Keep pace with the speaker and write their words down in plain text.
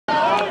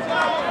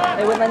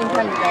They wouldn't let him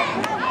come today.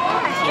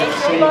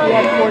 He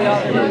had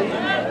 $40.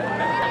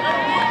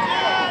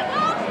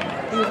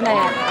 He was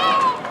mad.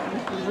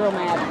 He was real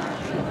mad.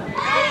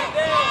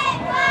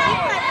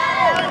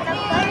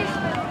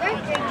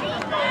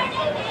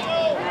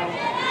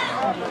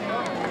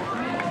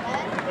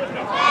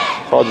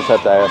 So I'll just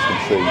have to ask and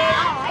see.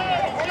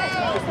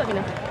 Just let me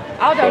know.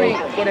 I'll donate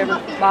whatever.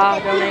 Buy,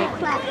 donate.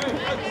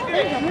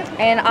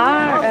 And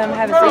I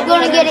have a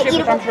sandwich membership,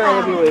 which I'm sure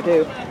other people would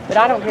do. But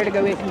I don't care to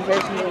go get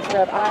concessions and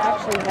stuff. I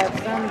actually have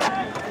some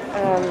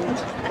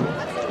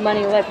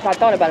money left. If I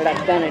thought about it,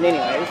 I'd done it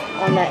anyways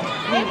on that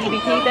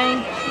EBT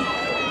thing.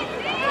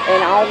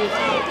 And I'll just.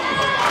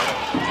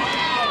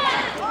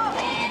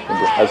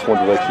 I just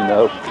wanted to let you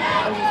know.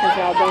 I was just gonna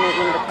say I'll donate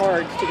one of the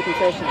cards to the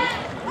concessions.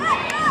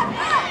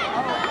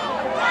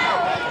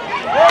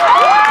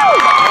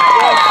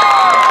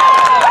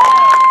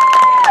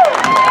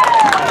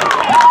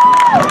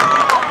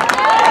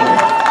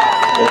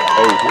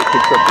 Hey, it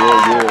picks up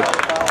really good.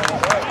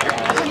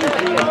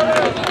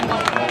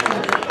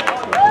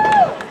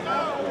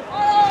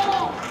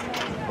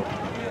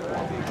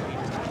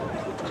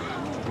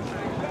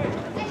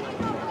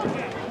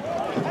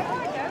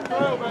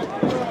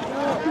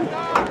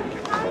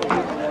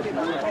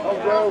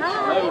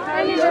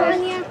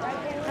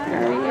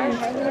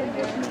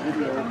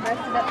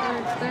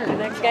 The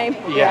next game?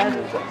 Yeah.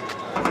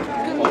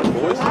 Morning,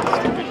 boys.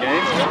 Good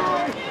game.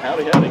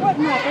 Howdy, howdy.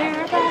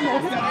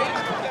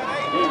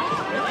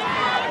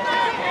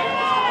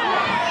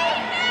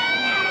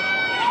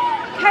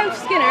 Coach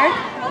Skinner,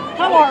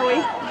 how are we?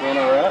 Doing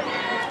all right?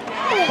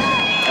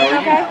 How are you?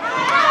 Okay.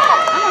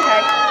 I'm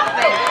okay.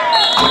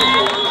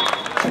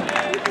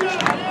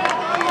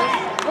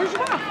 Where's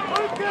your mom?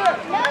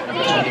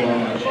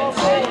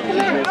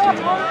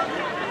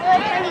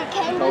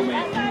 Told me you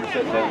were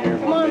sitting down here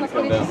and wanted me to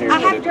come down here. I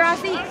have dry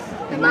feet.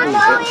 It's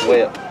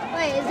wet.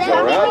 Wait, is It's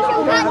all right?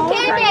 cotton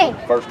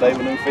candy? First day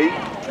with new feet?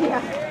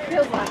 Yeah,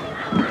 feels like it.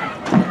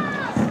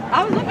 I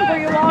was looking for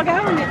you a while ago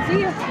and didn't see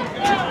you.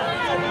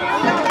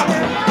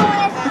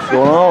 What's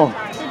going on?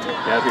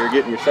 Out here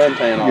getting your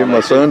suntan on. Getting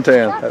my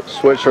suntan. That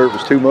sweatshirt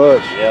was too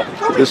much. Yeah.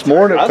 This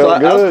morning it felt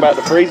I was good. about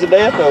to freeze to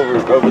death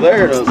over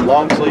there. It was a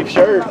long sleeve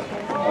shirt.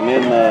 And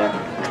then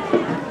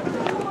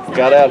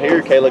got out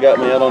here. Kayla got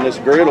me out on this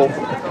griddle.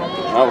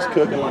 I was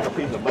cooking like a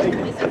piece of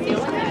bacon.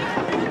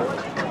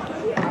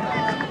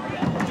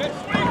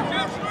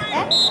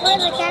 That's where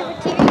the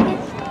cafeteria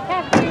is.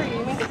 Cafeteria,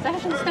 you mean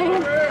concession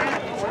stand?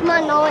 Come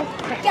on, Nolan.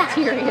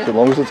 Cafeteria. As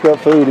long as it's got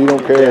food, he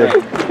don't care.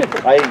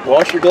 Hey,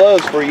 wash your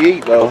gloves before you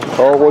eat, though.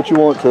 Call it what you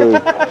want to.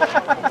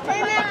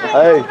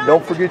 Hey,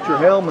 don't forget your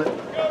helmet,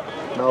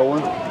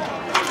 Nolan.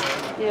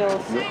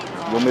 Skills.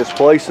 You'll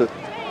misplace it.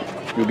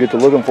 You'll get to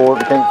looking for it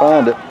and can't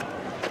find it.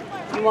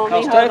 You want me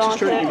How's to hold Texas on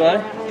treating to you,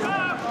 it? buddy?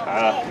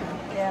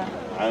 Yeah.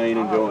 I ain't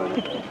enjoying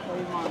it.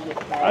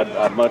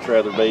 I'd much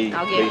rather be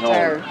I'll give it to home.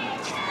 her.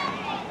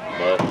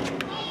 But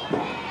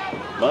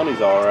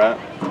money's all right.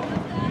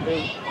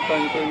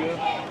 Pretty good.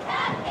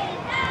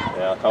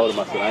 Yeah, I told him,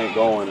 I said, I ain't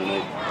going. And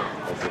they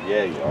said,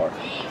 yeah, you are.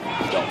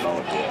 Just don't know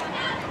it yet.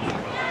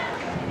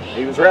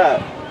 He was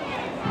right.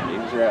 He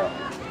was right.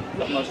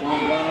 Got much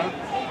longer down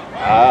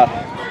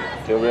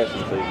Till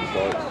wrestling season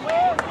starts.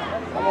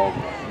 I'm going to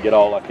get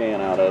all I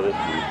can out of it.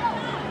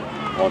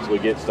 And once we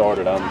get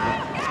started, I'm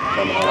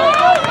coming home.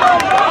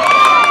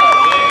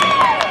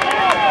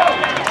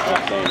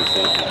 Not saying the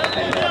same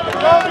thing.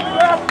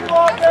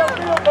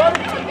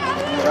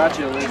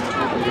 Gotcha,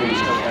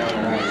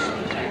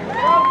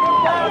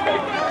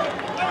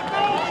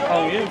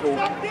 Oh, you go.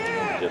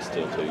 Just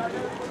till Tuesday.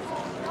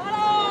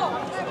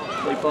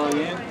 They flying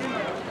in?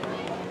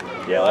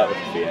 Yeah, that was a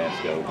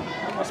fiasco.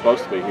 I was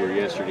supposed to be here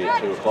yesterday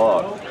at 2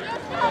 o'clock,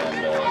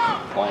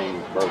 and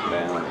plane broke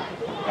down.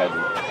 Had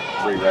to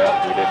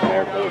reroute to different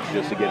airports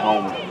just to get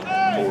home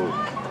for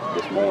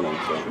this morning.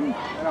 So.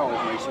 That always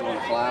makes you want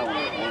to fly when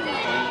one of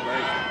those planes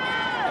breaks.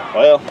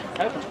 Well,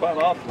 Happens quite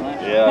often, man.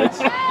 yeah,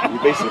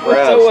 you'd be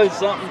surprised. It's always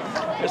something.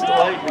 It's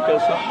delayed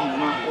because something's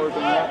not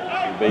working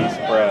right. You'd be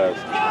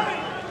surprised.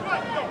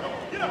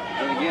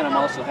 But again, I'm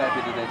also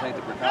happy that they take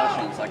the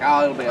precautions. Like,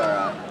 oh, it'll be all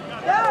right.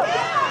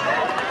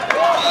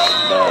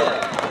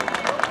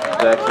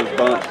 Jackson's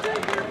bunch,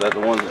 is that the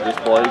ones that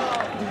just played?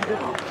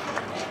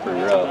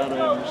 Pretty rough.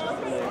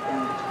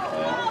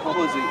 What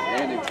was it?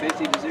 Ended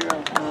 50-0?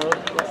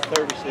 That's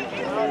 36.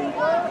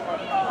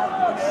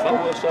 I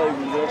will say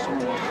we got some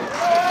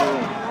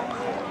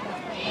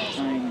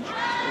change a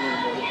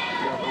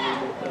little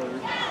bit better.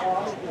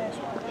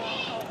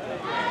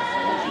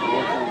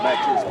 Going back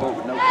to the sport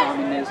with no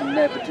communism,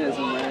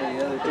 nepotism, or any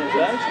other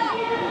Exactly.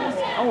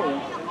 Oh,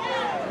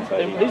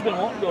 yeah. He's been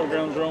wanting to go to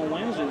Ground Zero on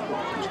Wednesdays, but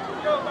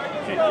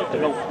Can't get they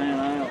there. don't pan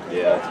out.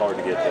 Yeah, it's hard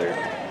to get there.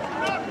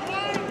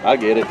 I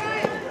get it.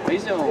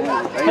 He's doing He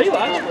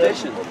likes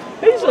competition.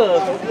 He's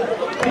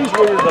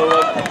weird though.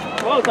 Like,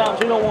 a lot of times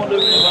he don't want to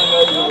do anything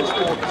other than the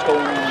sport that's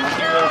going on. Like,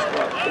 he knows,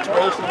 like, it's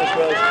wrestling, it's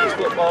wrestling. It's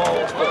football,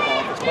 it's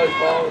football. It's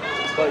baseball,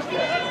 it's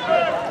baseball.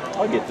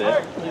 I get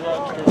that. He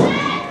likes to.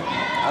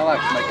 I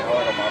like to make it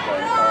hard on my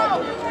brain. I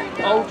like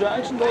to Oh Old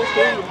Jackson does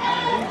too.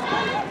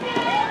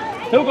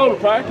 He'll go to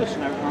practice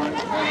and everything.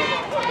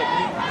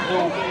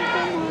 He'll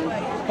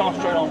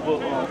concentrate on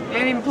football. You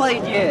ain't even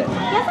played yet.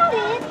 Yes, I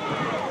did.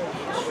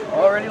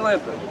 Already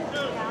limping.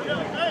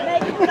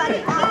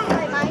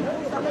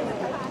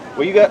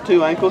 Well, you got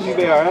 2 ankles. You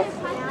be all right.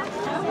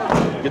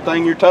 Good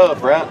thing you're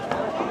tough, right?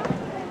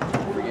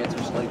 Forgets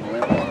her sleep and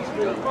limp on us.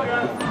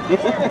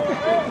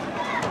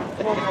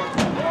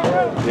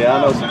 Yeah,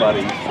 I know somebody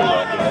used to be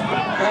like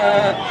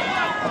that.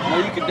 No,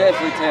 you could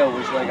definitely tell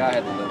which leg I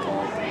had to limp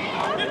on.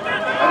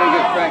 I didn't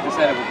get practice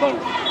at it with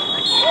both.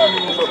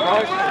 Probably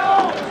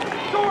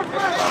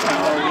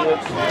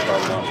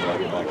not until I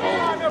get back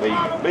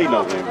home. Be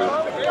November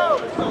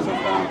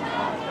sometime.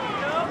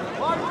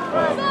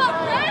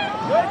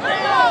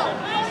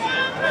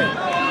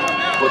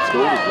 What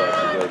school does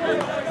Jackson go to?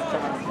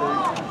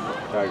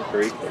 Tiger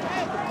Creek.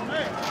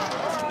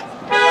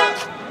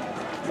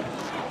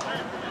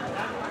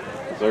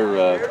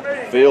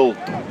 Their field,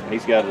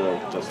 he's got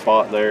a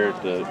spot there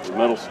at the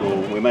middle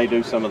school. We may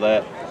do some of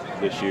that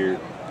this year.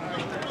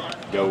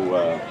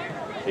 Go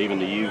even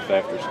to youth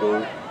after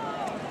school.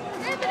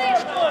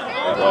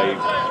 That way,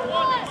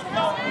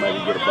 maybe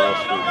get a bus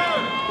for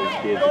these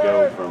kids to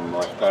go from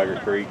like Tiger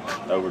Creek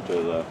over to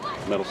the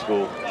middle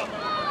school.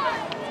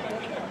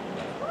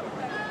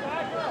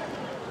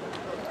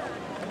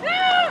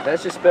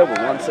 That's just spelled with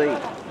one C. I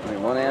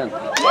mean, one N.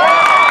 Come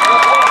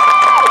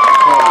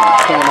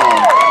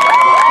on.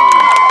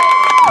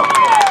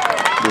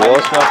 You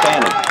was not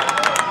Fanning.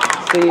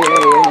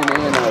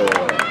 C-A-N-N-O.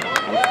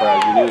 I'm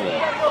surprised you knew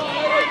that.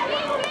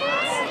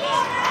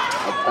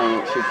 That thing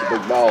that shoots the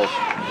big balls.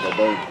 The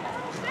big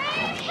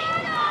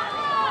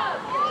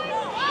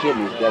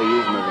kidneys, gotta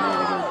use them every now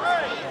and again.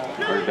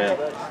 Heard that.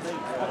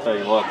 I'll tell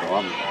you what though,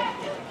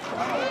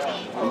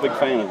 I'm a big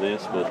fan of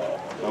this, but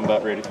I'm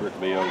about ready for it to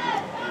be over.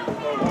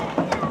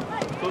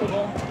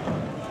 Football?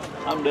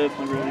 I'm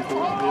definitely ready for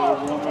it to be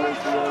over. I'm ready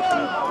for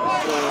that.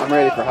 I'm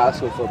ready for high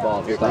school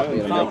football to stop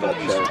being a makeup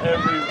show.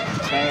 Every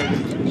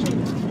Saturday.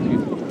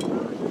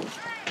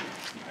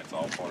 That's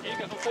all part of it. You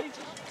got no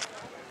pizzas?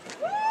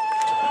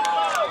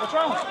 What's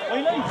wrong? What do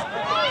you need?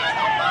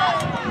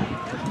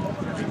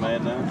 You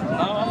mad now? No,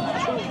 I'm not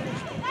sure.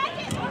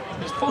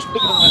 It's supposed to be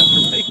going after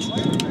pizza.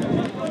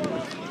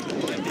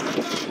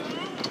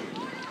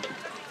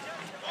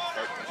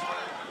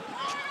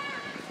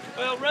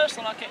 Well,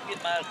 wrestling, I can't get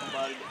mad at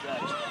nobody but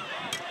Jackson.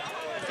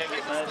 I can't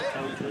get mad at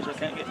coaches. I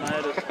can't get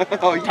mad at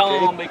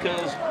Tom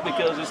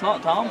because it's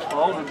not Tom's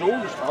fault or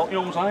George's fault. You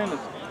know what I'm saying?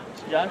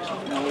 It's Jackson.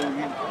 You know,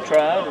 you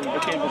tried and the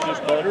kid was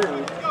just better.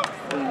 Or,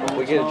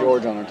 We get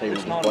George on our team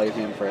and just blame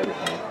him for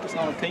everything. It's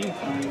not a team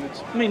thing.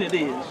 I mean, it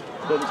is,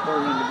 but it's more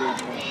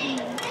individual. You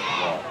know.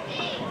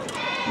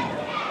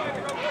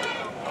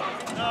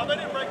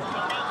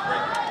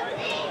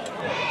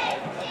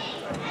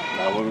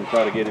 Now we're going to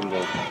try to get him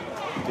to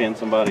pin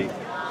somebody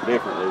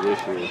differently this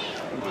year.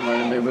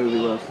 Learn a new movie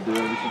he wants to do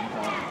every single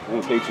time. I'm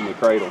going to teach him to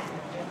cradle.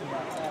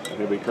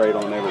 He'll be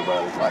cradling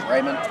everybody. Like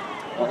Raymond?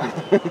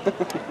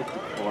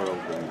 Poor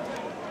old thing.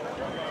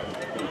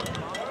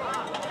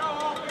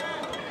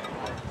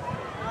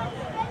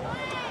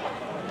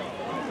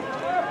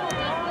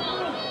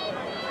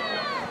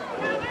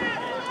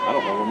 I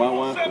don't know where my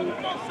wife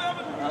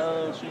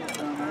is. She's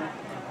down there.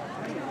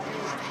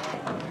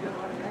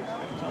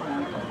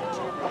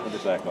 I'll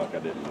just act like I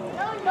didn't know.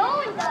 No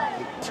one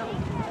does.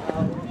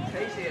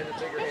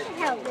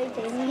 How big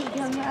they need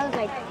them. I was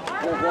like,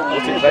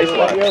 What's his face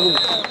like?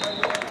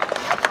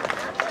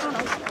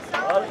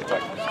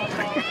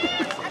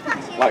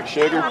 Like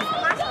sugar?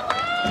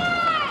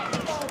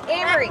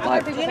 Emery.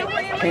 Like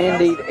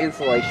candied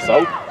insulation.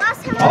 Soap?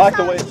 I like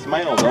the way it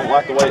smells. I don't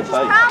like the way it tastes.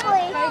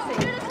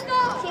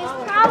 She's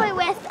probably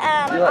with You all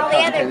like the other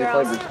complicated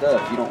girls. flavored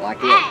stuff. You don't like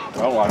it. I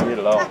don't like it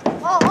at all.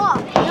 Oh,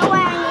 you know why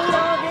I need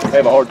all I this?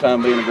 have a hard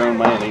time being a grown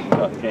man eating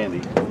cotton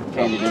candy.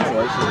 Candied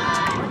insulation.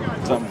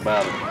 Something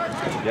about it.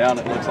 Yeah, and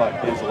it looks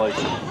like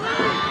insulation.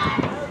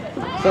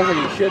 Something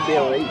you should be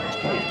able to eat,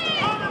 but you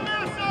can't.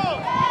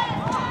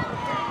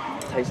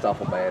 Tastes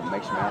awful bad.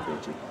 Makes your mouth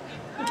itchy.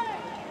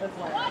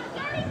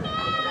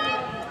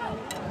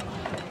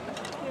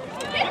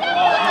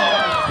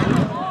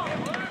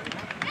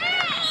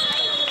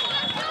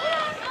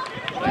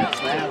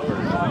 Snap or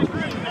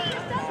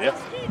Yeah.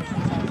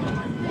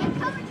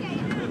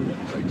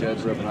 like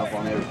Judd's ripping up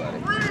on everybody.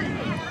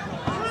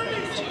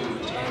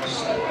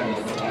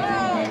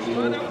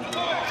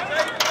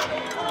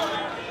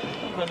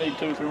 I need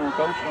 2 or 3 more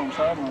coaches on the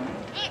sideline.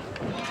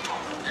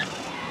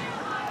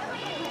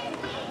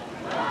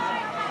 I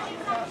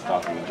was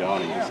talking to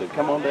Johnny. He said,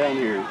 come on down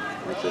here.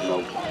 I said,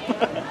 no.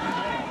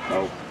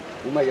 No.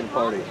 We'll make it a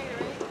party.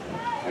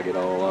 I get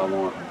all I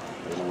want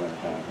in the winter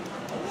time.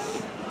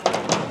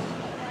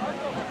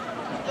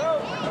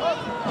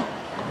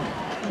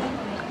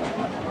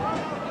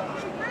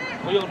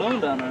 What y'all doing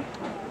down there?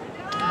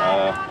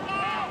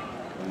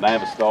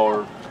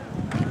 Navistar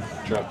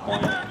truck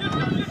plant.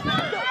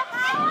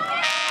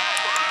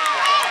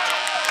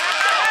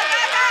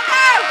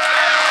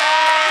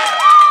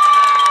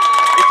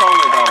 It's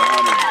only about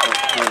 100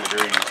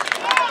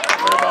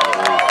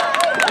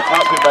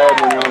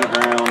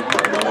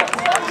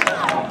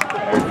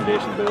 air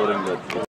conditioned building, but